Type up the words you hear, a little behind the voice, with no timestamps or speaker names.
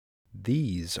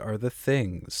These are the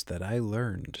things that I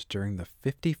learned during the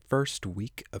 51st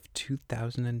week of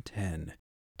 2010,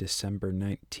 December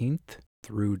 19th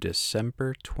through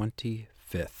December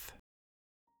 25th.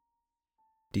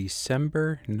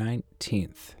 December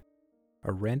 19th.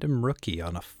 A random rookie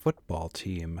on a football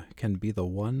team can be the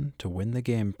one to win the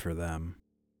game for them.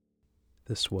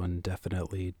 This one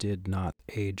definitely did not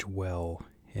age well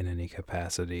in any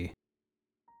capacity.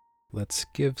 Let's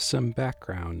give some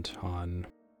background on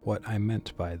what I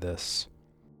meant by this.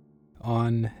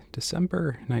 On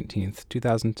December 19th,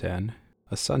 2010,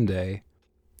 a Sunday,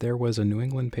 there was a New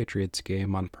England Patriots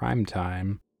game on prime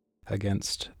time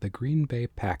against the Green Bay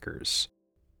Packers.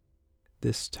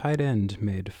 This tight end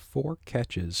made 4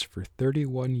 catches for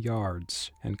 31 yards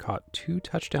and caught 2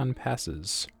 touchdown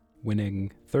passes,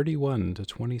 winning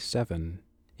 31-27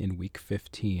 in Week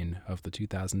 15 of the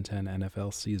 2010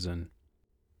 NFL season.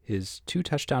 His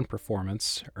 2-touchdown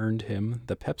performance earned him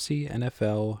the Pepsi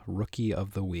NFL Rookie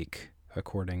of the Week,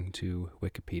 according to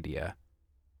Wikipedia.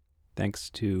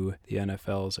 Thanks to the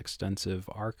NFL's extensive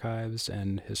archives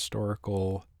and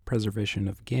historical preservation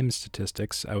of game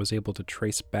statistics, I was able to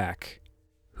trace back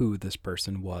who this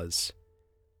person was.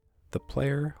 The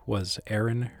player was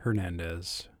Aaron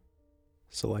Hernandez,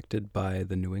 selected by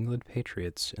the New England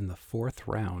Patriots in the 4th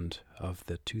round of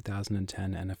the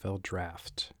 2010 NFL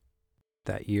Draft.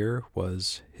 That year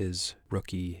was his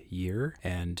rookie year,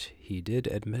 and he did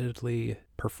admittedly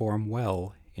perform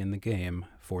well in the game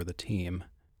for the team.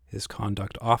 His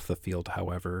conduct off the field,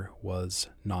 however, was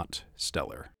not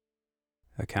stellar.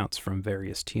 Accounts from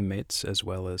various teammates, as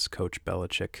well as Coach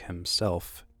Belichick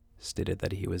himself, stated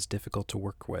that he was difficult to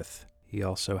work with. He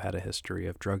also had a history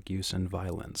of drug use and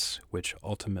violence, which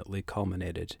ultimately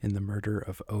culminated in the murder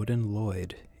of Odin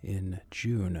Lloyd in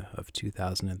June of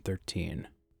 2013.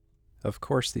 Of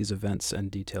course, these events and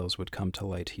details would come to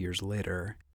light years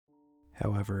later.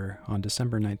 However, on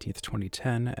December 19th,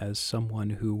 2010, as someone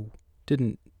who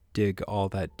didn't dig all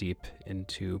that deep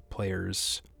into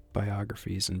players'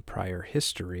 biographies and prior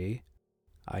history,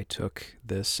 I took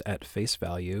this at face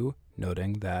value,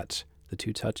 noting that the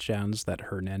 2 touchdowns that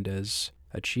Hernandez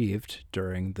achieved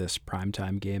during this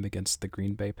primetime game against the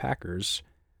Green Bay Packers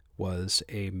was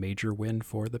a major win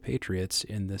for the Patriots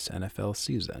in this NFL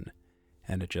season.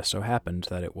 And it just so happened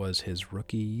that it was his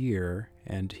rookie year,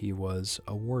 and he was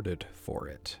awarded for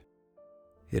it.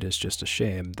 It is just a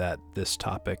shame that this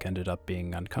topic ended up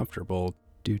being uncomfortable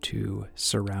due to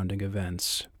surrounding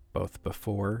events, both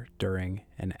before, during,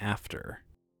 and after.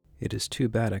 It is too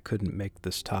bad I couldn't make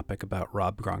this topic about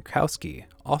Rob Gronkowski,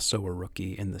 also a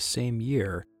rookie in the same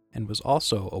year, and was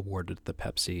also awarded the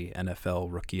Pepsi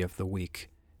NFL Rookie of the Week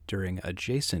during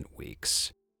adjacent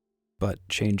weeks. But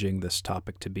changing this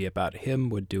topic to be about him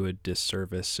would do a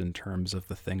disservice in terms of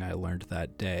the thing I learned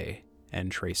that day,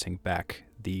 and tracing back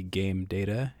the game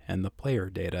data and the player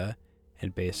data,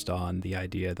 and based on the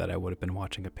idea that I would have been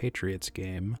watching a Patriots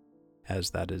game,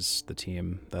 as that is the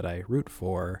team that I root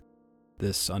for,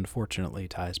 this unfortunately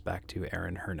ties back to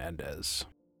Aaron Hernandez.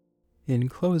 In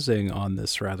closing on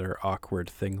this rather awkward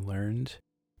thing learned,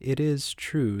 it is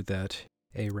true that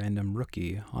a random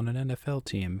rookie on an NFL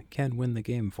team can win the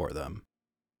game for them.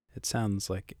 It sounds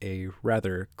like a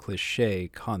rather cliché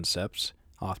concept,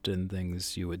 often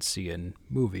things you would see in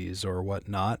movies or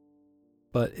whatnot,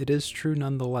 but it is true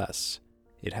nonetheless.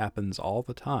 It happens all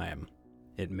the time.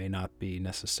 It may not be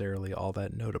necessarily all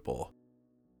that notable.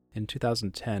 In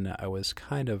 2010, I was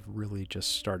kind of really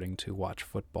just starting to watch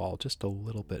football just a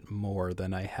little bit more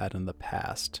than I had in the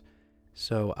past.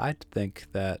 So I'd think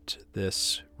that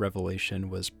this revelation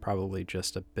was probably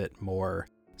just a bit more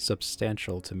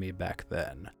substantial to me back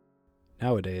then.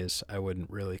 Nowadays, I wouldn't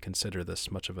really consider this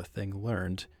much of a thing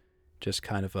learned, just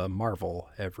kind of a marvel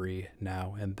every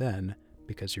now and then,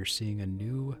 because you're seeing a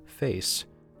new face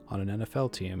on an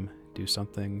NFL team do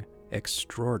something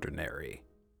extraordinary.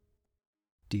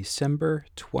 December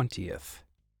 20th.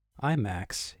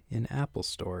 iMacs in Apple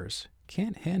stores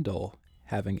can't handle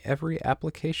having every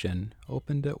application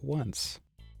opened at once.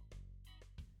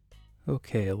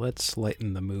 Okay, let's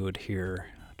lighten the mood here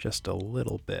just a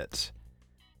little bit.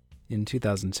 In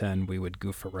 2010, we would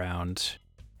goof around,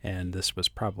 and this was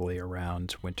probably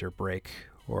around winter break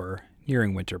or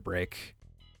nearing winter break,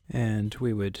 and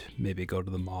we would maybe go to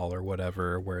the mall or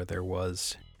whatever where there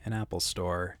was an Apple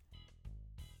store.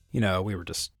 You know, we were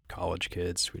just college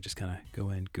kids. We just kind of go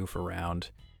in, goof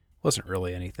around. Wasn't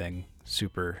really anything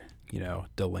super,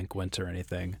 delinquent or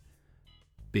anything.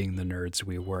 Being the nerds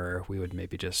we were, we would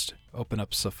maybe just open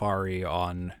up Safari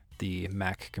on the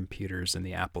Mac computers in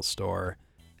the Apple Store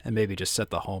and maybe just set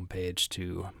the home page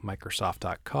to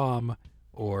Microsoft.com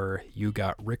or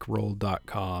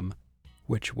YouGotRickrolled.com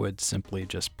which would simply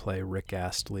just play Rick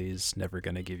Astley's Never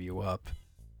Gonna Give You Up,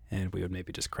 and we would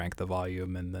maybe just crank the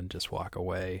volume and then just walk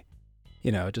away.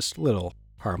 Just little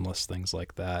harmless things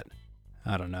like that.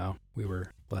 I don't know. We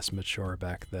were less mature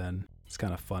back then. It's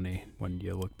kind of funny when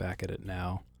you look back at it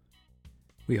now.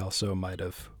 We also might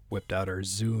have whipped out our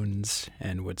Zunes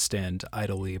and would stand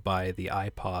idly by the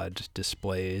iPod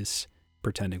displays,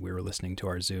 pretending we were listening to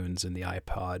our Zunes in the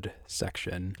iPod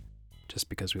section, just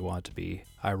because we wanted to be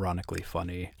ironically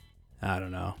funny. I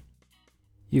don't know.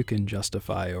 You can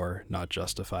justify or not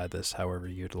justify this however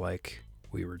you'd like.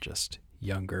 We were just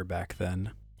younger back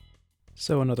then.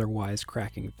 So another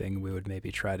wisecracking thing we would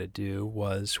maybe try to do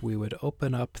was we would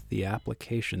open up the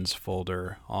applications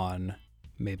folder on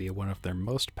maybe one of their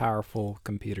most powerful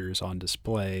computers on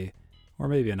display, or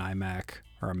maybe an iMac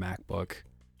or a MacBook,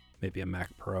 maybe a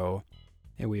Mac Pro,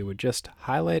 and we would just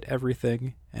highlight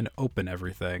everything and open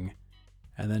everything,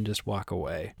 and then just walk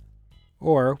away.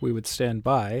 Or we would stand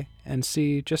by and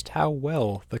see just how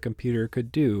well the computer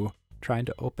could do trying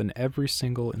to open every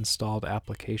single installed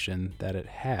application that it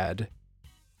had.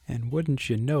 And wouldn't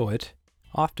you know it,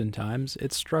 oftentimes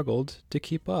it struggled to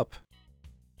keep up.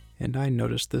 And I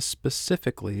noticed this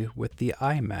specifically with the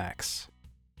iMacs.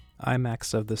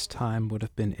 iMacs of this time would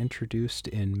have been introduced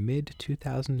in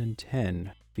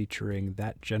mid-2010, featuring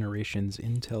that generation's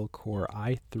Intel Core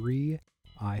i3,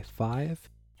 i5,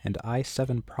 and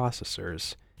i7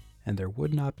 processors, and there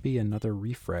would not be another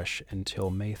refresh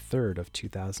until May 3rd of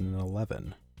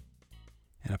 2011.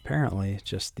 And apparently,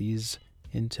 just these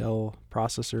Intel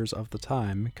processors of the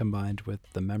time, combined with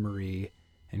the memory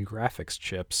and graphics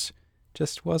chips,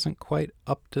 just wasn't quite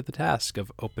up to the task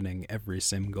of opening every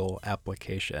single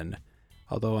application,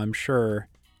 although I'm sure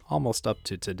almost up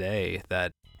to today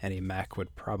that any Mac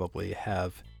would probably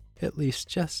have at least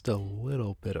just a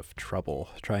little bit of trouble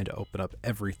trying to open up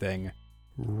everything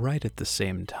right at the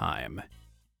same time.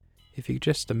 If you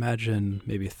just imagine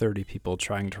maybe 30 people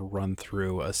trying to run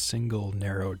through a single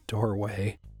narrow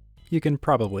doorway, you can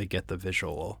probably get the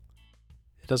visual.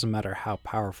 It doesn't matter how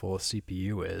powerful a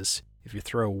CPU is, if you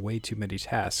throw way too many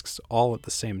tasks all at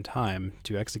the same time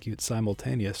to execute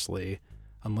simultaneously,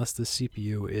 unless the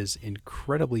CPU is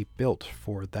incredibly built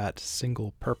for that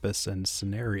single purpose and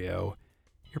scenario,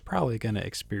 you're probably going to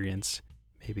experience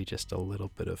maybe just a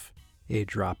little bit of a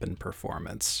drop in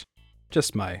performance.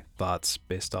 Just my thoughts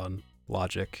based on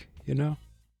logic,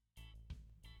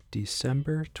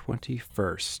 December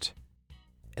 21st.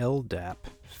 LDAP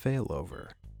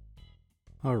failover.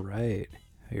 Alright,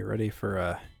 are you ready for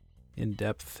a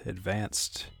in-depth,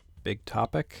 advanced, big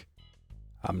topic?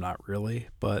 I'm not really,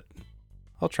 but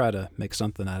I'll try to make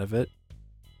something out of it.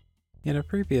 In a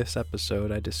previous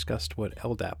episode, I discussed what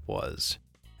LDAP was.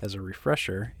 As a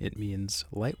refresher, it means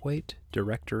Lightweight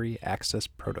Directory Access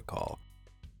Protocol.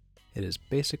 It is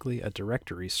basically a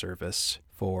directory service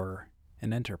for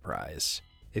an enterprise.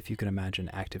 If you can imagine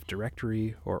Active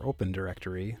Directory or Open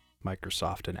Directory,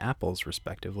 Microsoft and Apple's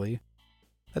respectively,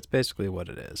 that's basically what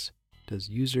it is. It does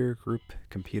user, group,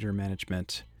 computer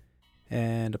management,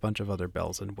 and a bunch of other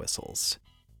bells and whistles.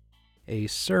 A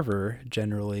server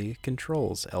generally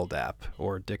controls LDAP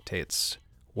or dictates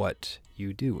what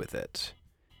you do with it.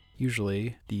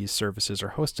 Usually, these services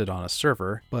are hosted on a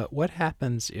server, but what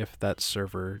happens if that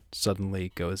server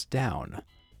suddenly goes down?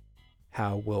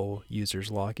 How will users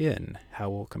log in?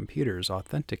 How will computers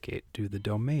authenticate to the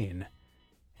domain?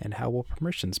 And how will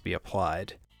permissions be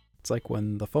applied? It's like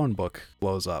when the phone book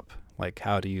blows up. Like,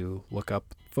 how do you look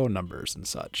up phone numbers and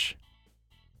such?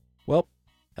 Well,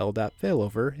 LDAP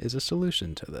failover is a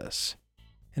solution to this.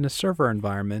 In a server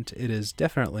environment, it is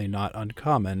definitely not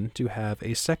uncommon to have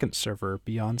a second server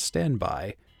be on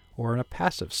standby or in a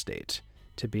passive state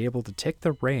to be able to take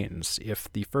the reins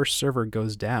if the first server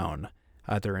goes down,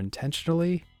 either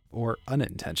intentionally or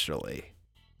unintentionally.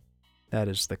 That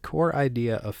is the core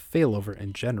idea of failover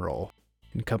in general,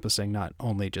 encompassing not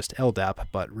only just LDAP,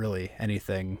 but really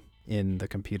anything in the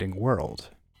computing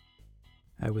world.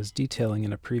 I was detailing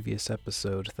in a previous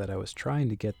episode that I was trying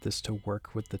to get this to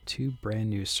work with the 2 brand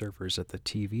new servers at the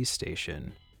TV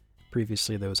station.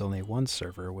 Previously, there was only one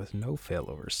server with no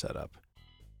failover setup.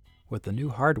 With the new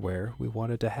hardware, we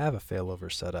wanted to have a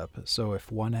failover setup, so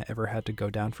if one ever had to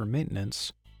go down for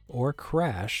maintenance or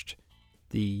crashed,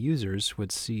 the users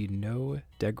would see no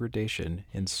degradation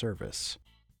in service.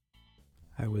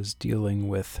 I was dealing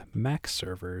with Mac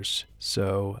servers,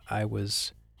 so I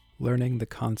was learning the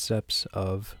concepts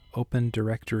of Open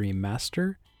Directory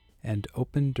Master and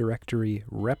Open Directory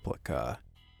Replica.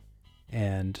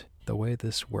 And the way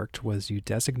this worked was you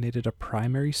designated a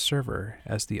primary server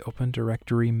as the Open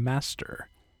Directory Master,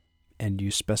 and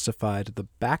you specified the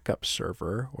backup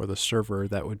server, or the server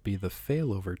that would be the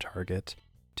failover target,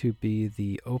 to be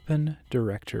the Open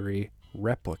Directory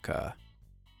replica.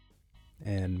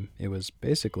 And it was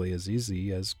basically as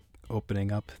easy as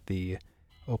opening up the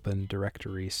Open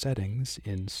Directory settings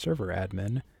in Server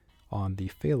Admin on the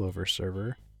failover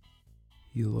server.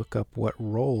 You look up what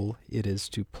role it is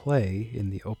to play in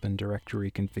the Open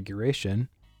Directory configuration,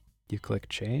 you click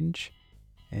Change,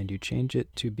 and you change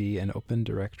it to be an Open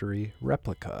Directory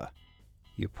replica.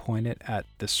 You point it at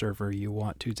the server you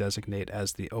want to designate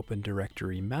as the Open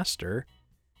Directory master,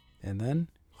 and then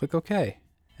click OK.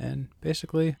 And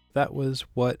basically, that was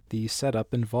what the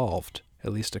setup involved,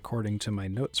 at least according to my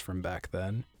notes from back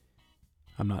then.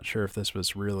 I'm not sure if this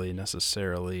was really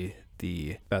necessarily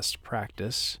the best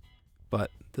practice,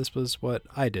 but this was what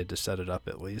I did to set it up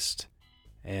at least,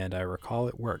 and I recall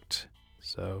it worked.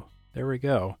 So there we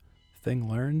go. Thing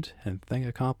learned and thing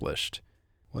accomplished.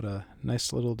 What a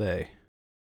nice little day.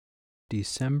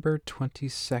 December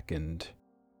 22nd.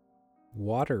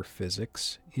 Water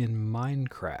physics in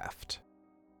Minecraft.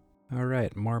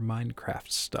 Alright, more Minecraft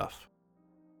stuff.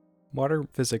 Water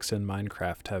physics in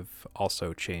Minecraft have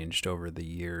also changed over the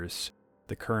years.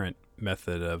 The current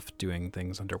method of doing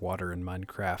things underwater in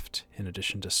Minecraft, in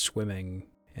addition to swimming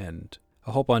and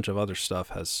a whole bunch of other stuff,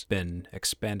 has been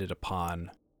expanded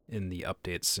upon in the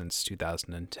updates since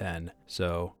 2010.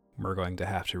 So we're going to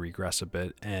have to regress a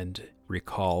bit and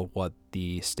recall what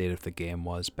the state of the game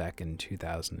was back in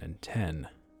 2010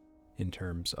 in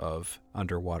terms of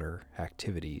underwater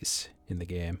activities in the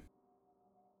game.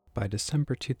 By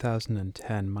December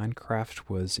 2010, Minecraft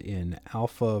was in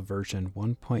alpha version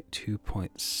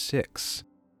 1.2.6,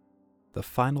 the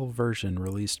final version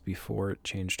released before it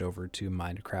changed over to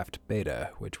Minecraft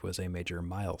Beta, which was a major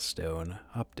milestone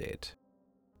update.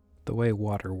 The way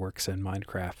water works in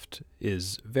Minecraft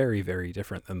is very, very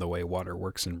different than the way water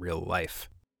works in real life.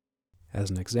 As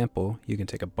an example, you can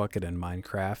take a bucket in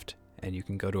Minecraft, and you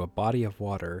can go to a body of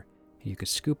water, and you can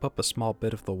scoop up a small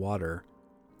bit of the water,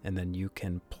 and then you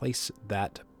can place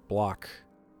that block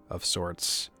of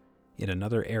sorts in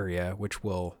another area, which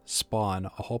will spawn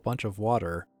a whole bunch of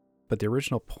water, but the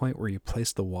original point where you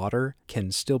place the water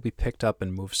can still be picked up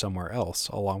and moved somewhere else,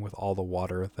 along with all the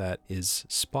water that is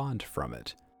spawned from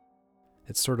it.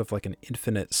 It's sort of like an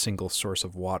infinite single source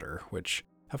of water, which,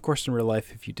 of course, in real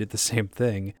life, if you did the same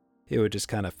thing, it would just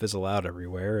kind of fizzle out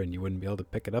everywhere and you wouldn't be able to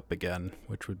pick it up again,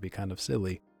 which would be kind of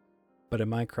silly. But in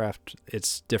Minecraft,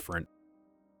 it's different.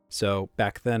 So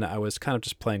back then, I was kind of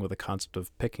just playing with the concept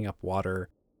of picking up water,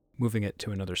 moving it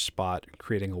to another spot,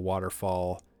 creating a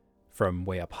waterfall from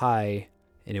way up high,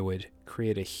 and it would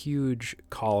create a huge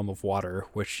column of water,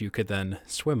 which you could then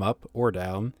swim up or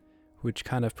down, which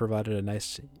kind of provided a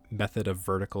nice method of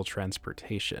vertical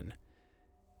transportation.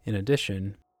 In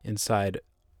addition, inside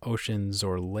oceans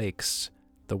or lakes,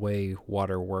 the way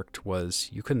water worked was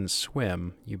you couldn't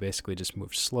swim, you basically just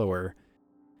moved slower,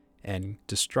 and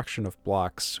destruction of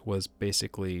blocks was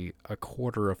basically a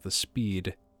quarter of the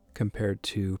speed compared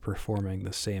to performing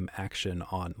the same action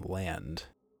on land.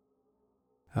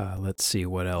 Let's see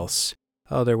what else.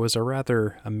 Oh, there was a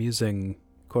rather amusing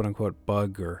quote-unquote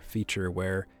bug or feature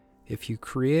where if you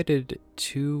created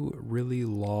two really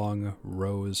long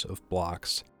rows of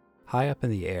blocks high up in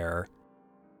the air,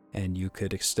 and you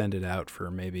could extend it out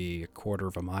for maybe a quarter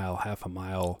of a mile, half a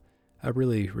mile, a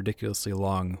really ridiculously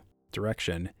long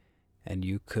direction, and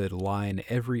you could line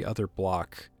every other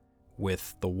block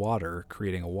with the water,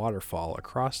 creating a waterfall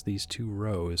across these two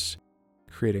rows,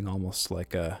 creating almost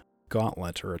like a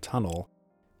gauntlet or a tunnel.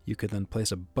 You could then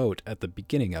place a boat at the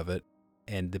beginning of it,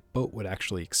 and the boat would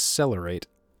actually accelerate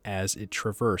as it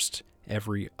traversed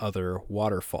every other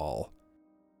waterfall.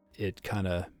 It kind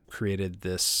of created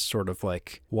this sort of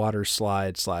like water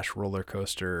slide / roller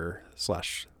coaster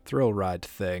 / thrill ride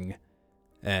thing,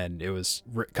 and it was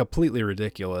completely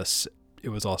ridiculous. It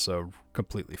was also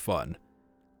completely fun.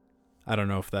 I don't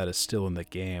know if that is still in the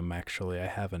game, actually. I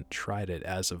haven't tried it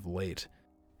as of late,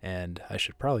 and I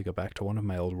should probably go back to one of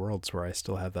my old worlds where I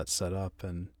still have that set up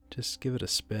and just give it a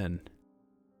spin.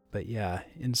 But yeah,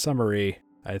 in summary,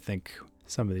 I think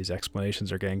some of these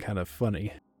explanations are getting kind of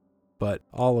funny. But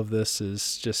all of this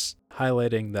is just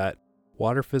highlighting that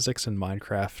water physics in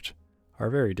Minecraft are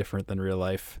very different than real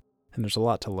life, and there's a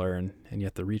lot to learn, and you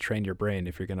have to retrain your brain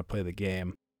if you're going to play the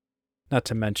game. Not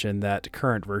to mention that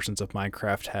current versions of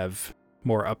Minecraft have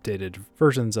more updated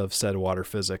versions of said water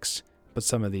physics, but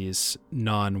some of these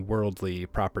non-worldly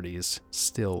properties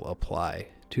still apply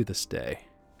to this day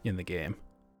in the game.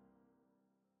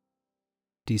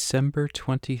 December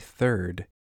 23rd.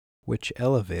 Which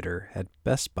elevator at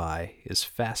Best Buy is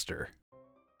faster?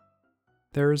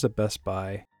 There is a Best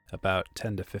Buy about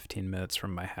 10 to 15 minutes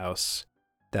from my house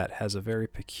that has a very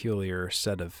peculiar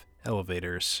set of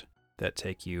elevators that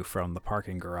take you from the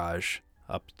parking garage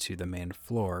up to the main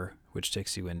floor, which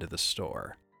takes you into the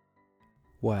store.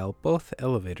 While both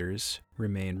elevators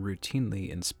remain routinely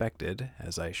inspected,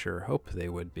 as I sure hope they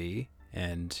would be,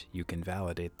 and you can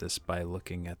validate this by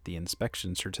looking at the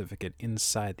inspection certificate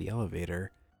inside the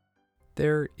elevator,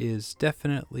 there is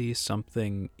definitely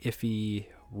something iffy,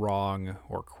 wrong,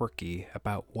 or quirky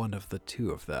about one of the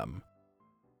two of them.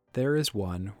 There is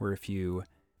one where if you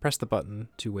press the button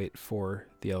to wait for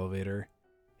the elevator,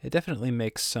 it definitely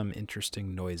makes some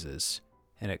interesting noises,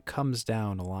 and it comes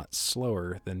down a lot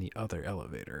slower than the other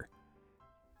elevator.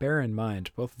 Bear in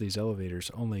mind, both of these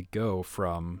elevators only go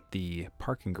from the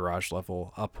parking garage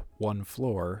level up one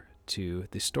floor to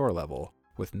the store level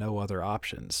with no other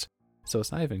options, so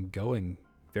it's not even going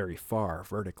very far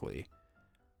vertically.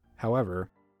 However,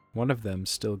 one of them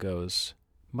still goes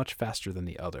much faster than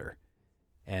the other,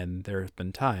 and there have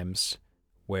been times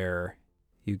where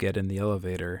you get in the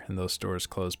elevator and those doors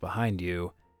close behind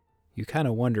you. You kind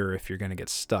of wonder if you're going to get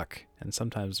stuck, and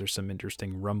sometimes there's some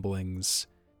interesting rumblings,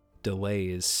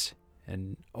 delays,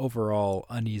 and overall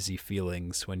uneasy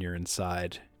feelings when you're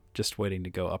inside, just waiting to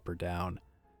go up or down.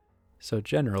 So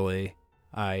generally,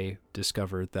 I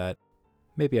discovered that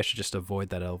maybe I should just avoid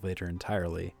that elevator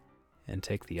entirely and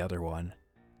take the other one.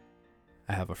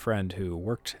 I have a friend who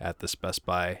worked at this Best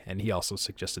Buy, and he also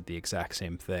suggested the exact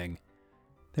same thing.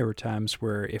 There were times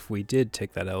where if we did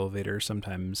take that elevator,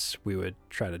 sometimes we would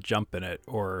try to jump in it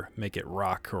or make it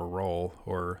rock or roll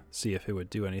or see if it would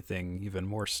do anything even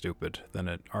more stupid than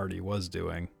it already was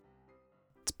doing.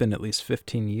 It's been at least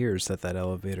 15 years that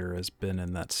elevator has been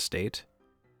in that state,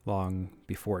 long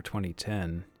before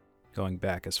 2010, going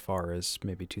back as far as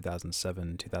maybe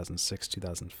 2007, 2006,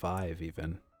 2005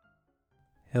 even.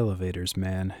 Elevators,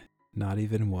 man. Not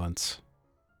even once.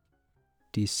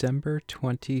 December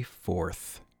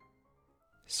 24th.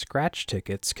 Scratch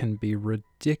tickets can be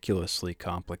ridiculously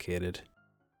complicated.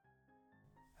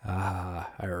 I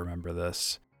remember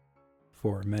this.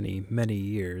 For many, many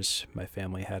years, my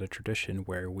family had a tradition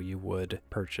where we would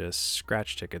purchase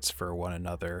scratch tickets for one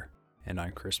another, and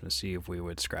on Christmas Eve we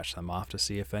would scratch them off to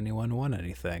see if anyone won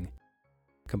anything.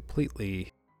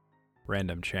 Completely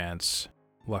random chance,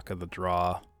 luck of the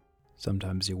draw.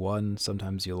 Sometimes you won,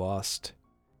 sometimes you lost.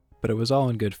 But it was all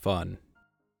in good fun.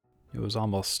 It was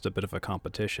almost a bit of a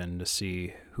competition to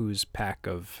see whose pack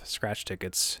of scratch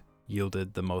tickets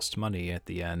yielded the most money at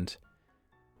the end.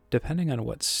 Depending on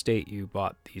what state you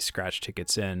bought these scratch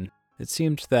tickets in, it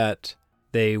seemed that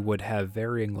they would have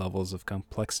varying levels of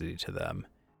complexity to them.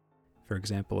 For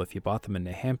example, if you bought them in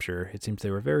New Hampshire, it seems they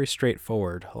were very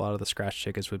straightforward. A lot of the scratch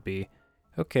tickets would be,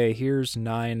 okay, here's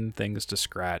 9 things to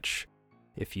scratch.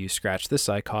 If you scratch this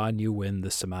icon, you win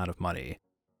this amount of money.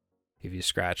 If you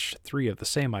scratch 3 of the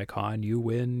same icon, you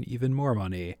win even more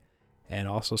money. And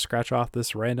also scratch off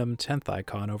this random 10th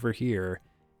icon over here.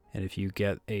 And if you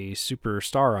get a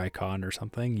superstar icon or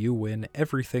something, you win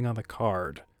everything on the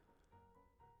card.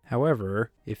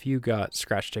 However, if you got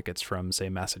scratch tickets from, say,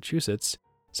 Massachusetts,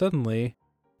 suddenly,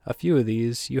 a few of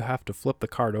these, you have to flip the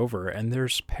card over, and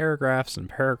there's paragraphs and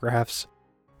paragraphs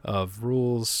of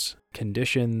rules,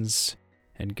 conditions,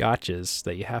 and gotchas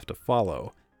that you have to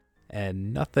follow.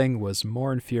 And nothing was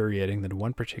more infuriating than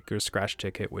one particular scratch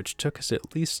ticket, which took us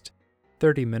at least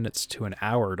 30 minutes to an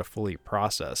hour to fully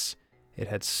process. It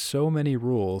had so many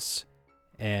rules,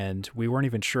 and we weren't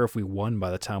even sure if we won by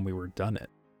the time we were done it.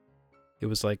 It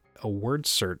was like a word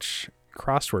search,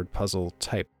 crossword puzzle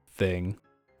type thing,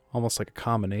 almost like a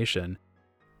combination.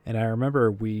 And I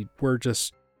remember we were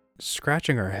just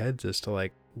scratching our heads as to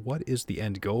like, what is the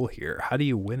end goal here? How do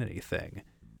you win anything?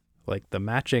 Like, the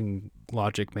matching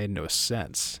logic made no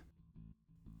sense.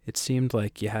 It seemed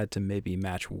like you had to maybe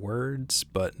match words,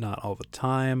 but not all the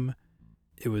time.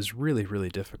 It was really, really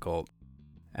difficult.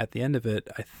 At the end of it,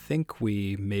 I think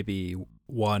we maybe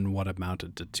won what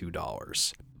amounted to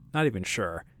 $2. Not even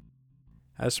sure.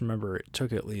 I just remember it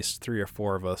took at least 3 or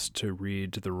 4 of us to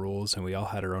read the rules, and we all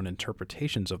had our own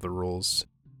interpretations of the rules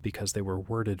because they were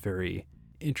worded very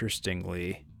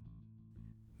interestingly.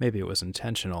 Maybe it was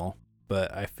intentional,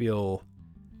 but I feel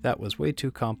that was way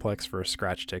too complex for a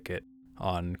scratch ticket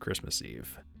on Christmas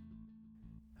Eve.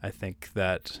 I think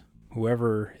that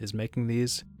whoever is making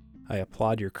these, I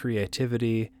applaud your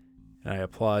creativity, and I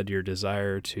applaud your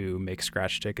desire to make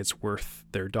scratch tickets worth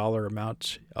their dollar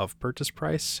amount of purchase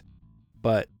price,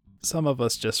 but some of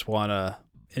us just want to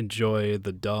enjoy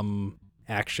the dumb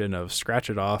action of scratch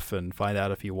it off and find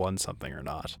out if you won something or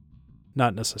not.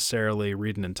 not necessarily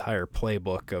read an entire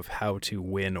playbook of how to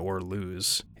win or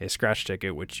lose a scratch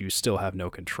ticket which you still have no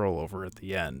control over at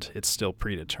the end. It's still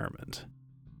predetermined.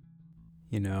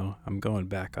 You know, I'm going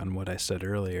back on what I said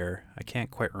earlier. I can't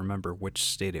quite remember which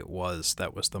state it was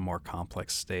that was the more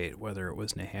complex state, whether it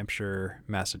was New Hampshire,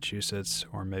 Massachusetts,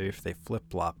 or maybe if they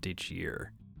flip-flopped each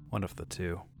year. One of the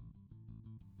two.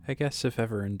 I guess if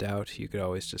ever in doubt, you could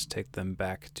always just take them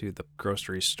back to the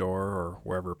grocery store or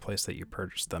wherever place that you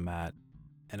purchased them at.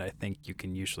 And I think you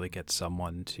can usually get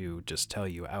someone to just tell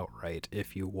you outright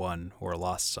if you won or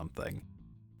lost something.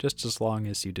 Just as long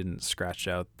as you didn't scratch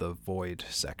out the void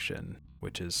section,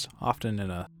 which is often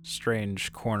in a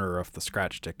strange corner of the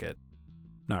scratch ticket.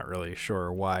 Not really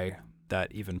sure why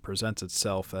that even presents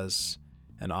itself as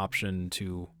an option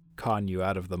to con you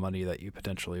out of the money that you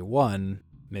potentially won.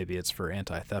 Maybe it's for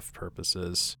anti-theft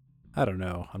purposes. I don't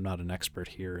know, I'm not an expert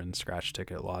here in scratch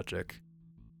ticket logic,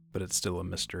 but it's still a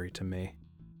mystery to me.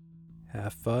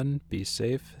 Have fun, be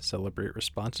safe, celebrate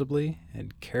responsibly,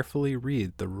 and carefully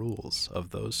read the rules of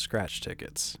those scratch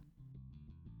tickets.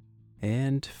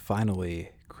 And finally,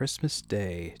 Christmas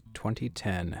Day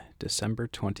 2010, December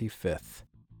 25th.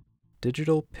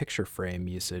 Digital picture frame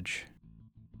usage.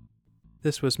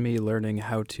 This was me learning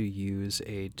how to use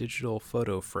a digital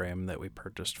photo frame that we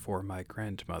purchased for my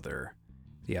grandmother.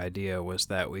 The idea was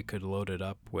that we could load it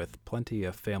up with plenty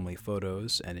of family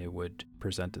photos and it would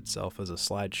present itself as a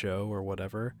slideshow or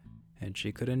whatever, and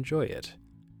she could enjoy it.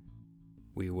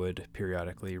 We would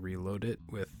periodically reload it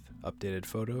with updated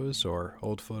photos or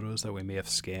old photos that we may have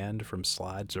scanned from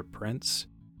slides or prints.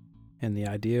 And the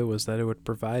idea was that it would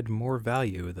provide more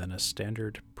value than a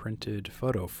standard printed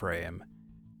photo frame.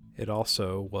 It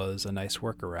also was a nice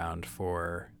workaround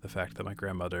for the fact that my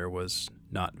grandmother was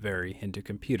not very into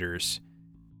computers.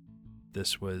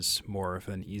 This was more of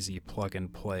an easy plug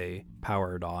and play,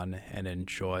 powered on and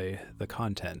enjoy the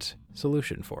content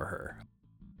solution for her.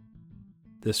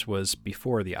 This was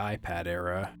before the iPad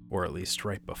era, or at least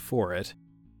right before it.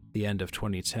 The end of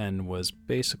 2010 was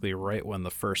basically right when the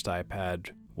first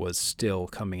iPad was still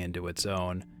coming into its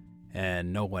own,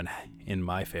 and no one in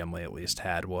my family at least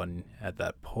had one at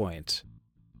that point.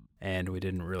 And we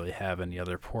didn't really have any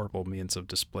other portable means of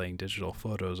displaying digital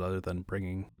photos other than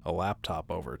bringing a laptop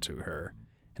over to her.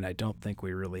 And I don't think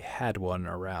we really had one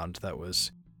around that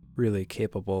was really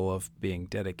capable of being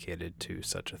dedicated to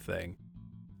such a thing.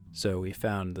 So we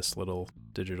found this little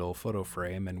digital photo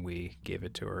frame and we gave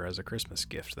it to her as a Christmas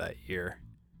gift that year.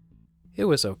 It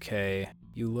was okay.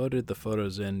 You loaded the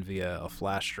photos in via a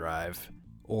flash drive,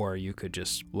 or you could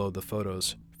just load the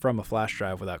photos from a flash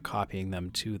drive without copying them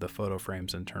to the photo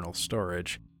frame's internal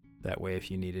storage. That way,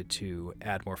 if you needed to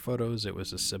add more photos, it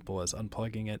was as simple as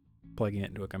unplugging it, plugging it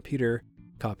into a computer,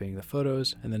 copying the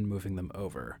photos, and then moving them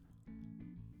over.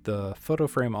 The photo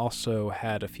frame also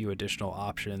had a few additional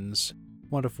options,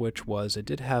 one of which was it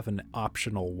did have an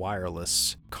optional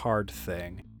wireless card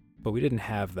thing, but we didn't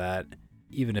have that.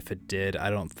 Even if it did, I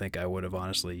don't think I would have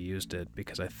honestly used it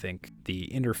because I think the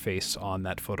interface on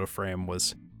that photo frame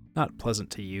was not pleasant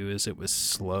to use. It was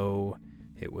slow.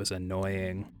 It was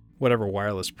annoying. Whatever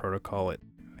wireless protocol it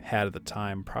had at the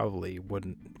time probably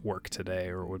wouldn't work today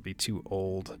or would be too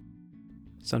old.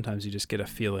 Sometimes you just get a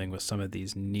feeling with some of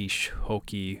these niche,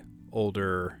 hokey,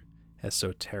 older,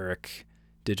 esoteric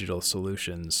digital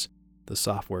solutions, the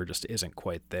software just isn't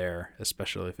quite there,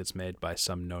 especially if it's made by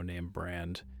some no-name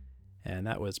brand. And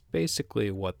that was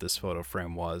basically what this photo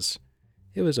frame was.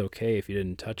 It was okay if you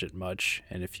didn't touch it much,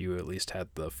 and if you at least had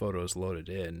the photos loaded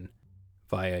in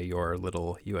via your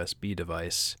little USB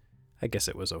device, I guess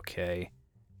it was okay.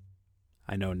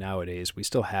 I know nowadays we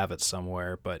still have it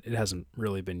somewhere, but it hasn't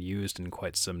really been used in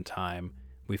quite some time.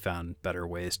 We found better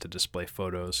ways to display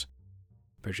photos,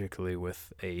 particularly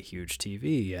with a huge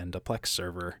TV and a Plex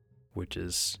server, which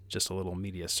is just a little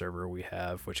media server we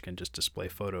have, which can just display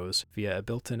photos via a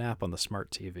built-in app on the smart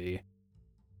TV.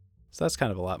 So that's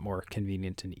kind of a lot more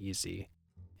convenient and easy.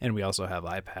 And we also have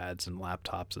iPads and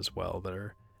laptops as well that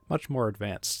are much more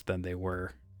advanced than they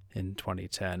were in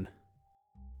 2010.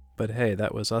 But hey,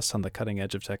 that was us on the cutting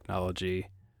edge of technology,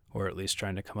 or at least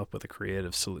trying to come up with a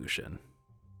creative solution.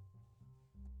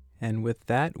 And with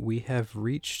that, we have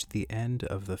reached the end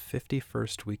of the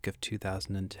 51st week of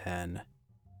 2010.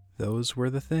 Those were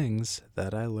the things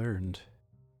that I learned.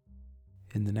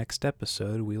 In the next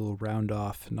episode, we will round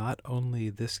off not only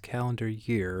this calendar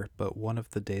year, but one of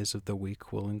the days of the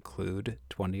week will include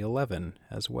 2011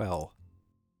 as well.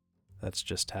 That's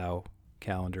just how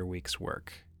calendar weeks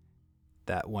work.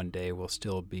 That one day will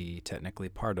still be technically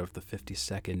part of the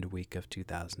 52nd week of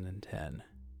 2010.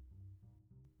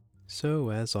 So,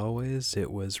 as always, it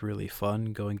was really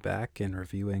fun going back and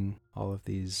reviewing all of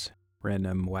these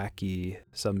random, wacky,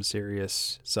 some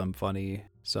serious, some funny,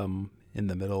 some in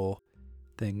the middle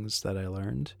things that I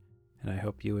learned. And I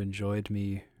hope you enjoyed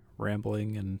me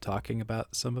rambling and talking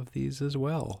about some of these as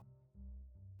well.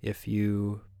 If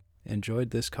you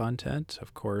enjoyed this content,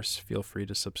 of course, feel free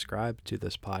to subscribe to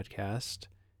this podcast,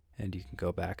 and you can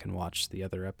go back and watch the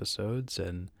other episodes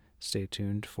and stay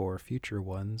tuned for future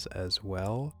ones as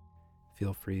well.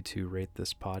 Feel free to rate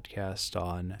this podcast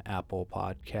on Apple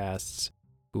Podcasts,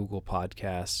 Google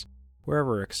Podcasts,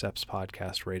 wherever accepts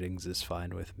podcast ratings is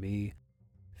fine with me.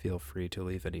 Feel free to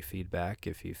leave any feedback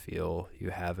if you feel you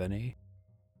have any.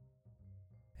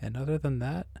 And other than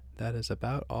that, that is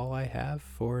about all I have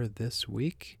for this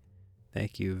week.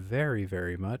 Thank you very,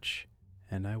 very much,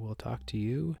 and I will talk to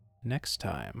you next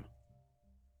time.